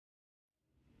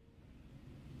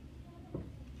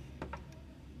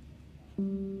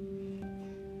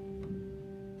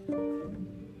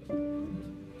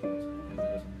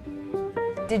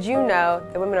Did you know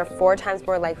that women are 4 times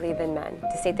more likely than men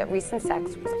to state that recent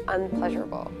sex was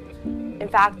unpleasurable? In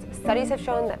fact, studies have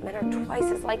shown that men are twice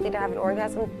as likely to have an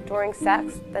orgasm during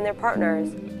sex than their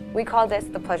partners. We call this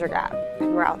the pleasure gap,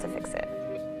 and we're out to fix it.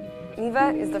 Eva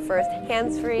is the first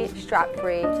hands-free,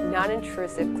 strap-free,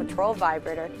 non-intrusive clitoral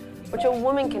vibrator which a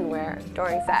woman can wear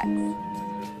during sex.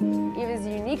 Eva's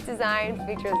unique design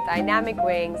features dynamic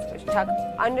wings which tuck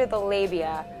under the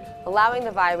labia, allowing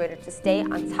the vibrator to stay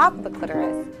on top of the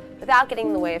clitoris without getting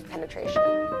in the way of penetration.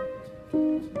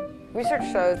 Research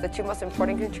shows the 2 most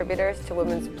important contributors to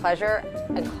women's pleasure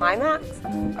and climax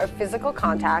are physical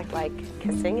contact, like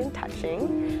kissing and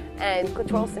touching, and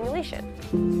clitoral stimulation.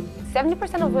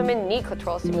 70% of women need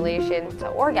clitoral stimulation to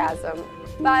orgasm,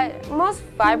 but most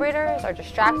vibrators are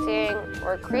distracting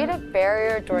or create a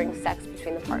barrier during sex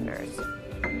between the partners.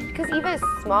 Because Eva is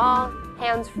small,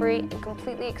 hands-free, and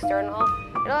completely external,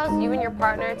 it allows you and your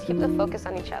partner to keep the focus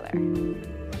on each other.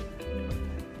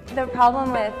 The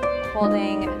problem with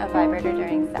holding a vibrator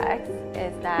during sex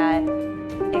is that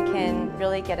it can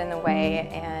really get in the way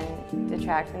and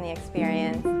detract from the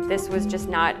experience. This was just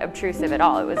not obtrusive at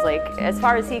all. It was like, as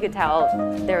far as he could tell,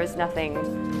 there was nothing,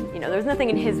 there was nothing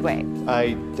in his way.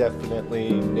 I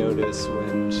definitely notice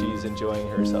when she's enjoying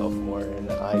herself more,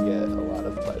 and I get a lot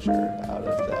of pleasure out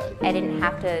of that. I didn't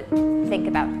have to think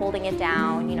about holding it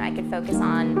down. I could focus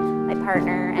on my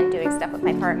partner and doing stuff with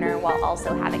my partner while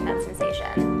also having that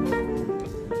sensation.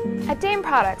 At Dame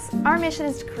Products, our mission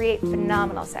is to create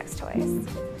phenomenal sex toys.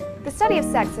 The study of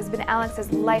sex has been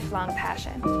Alex's lifelong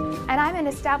passion, and I'm an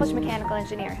established mechanical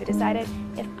engineer who decided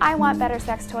if I want better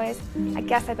sex toys, I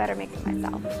guess I better make them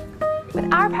myself.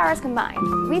 With our powers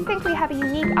combined, we think we have a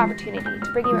unique opportunity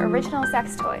to bring you original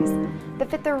sex toys that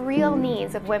fit the real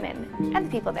needs of women and the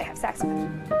people they have sex with.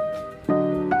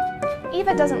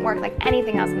 Eva doesn't work like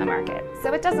anything else in the market,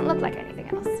 so it doesn't look like anything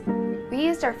else. We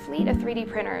used our fleet of 3D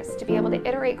printers to be able to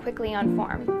iterate quickly on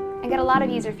form and get a lot of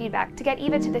user feedback to get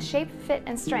Eva to the shape, fit,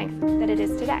 and strength that it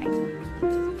is today.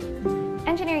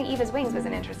 Engineering Eva's wings was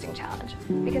an interesting challenge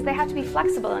because they have to be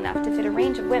flexible enough to fit a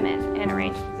range of women in a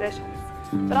range of positions,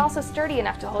 but also sturdy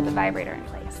enough to hold the vibrator in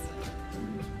place.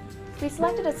 We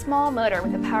selected a small motor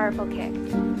with a powerful kick,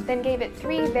 then gave it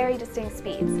 3 very distinct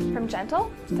speeds, from gentle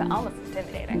to almost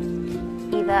intimidating.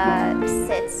 Eva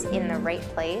sits in the right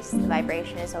place. The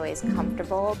vibration is always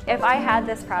comfortable. If I had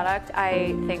this product,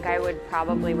 I think I would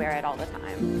probably wear it all the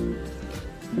time.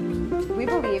 We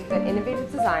believe that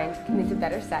innovative design can lead to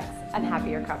better sex and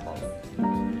happier couples.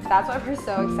 That's why we're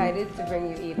so excited to bring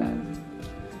you Eva.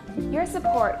 Your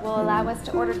support will allow us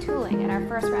to order tooling in our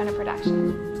first round of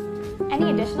production.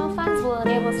 Any additional funds will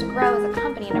enable us to grow as a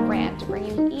company and a brand to bring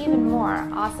you even more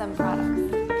awesome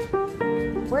products.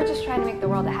 We're just trying to make the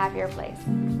world a happier place,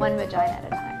 one vagina at a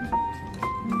time.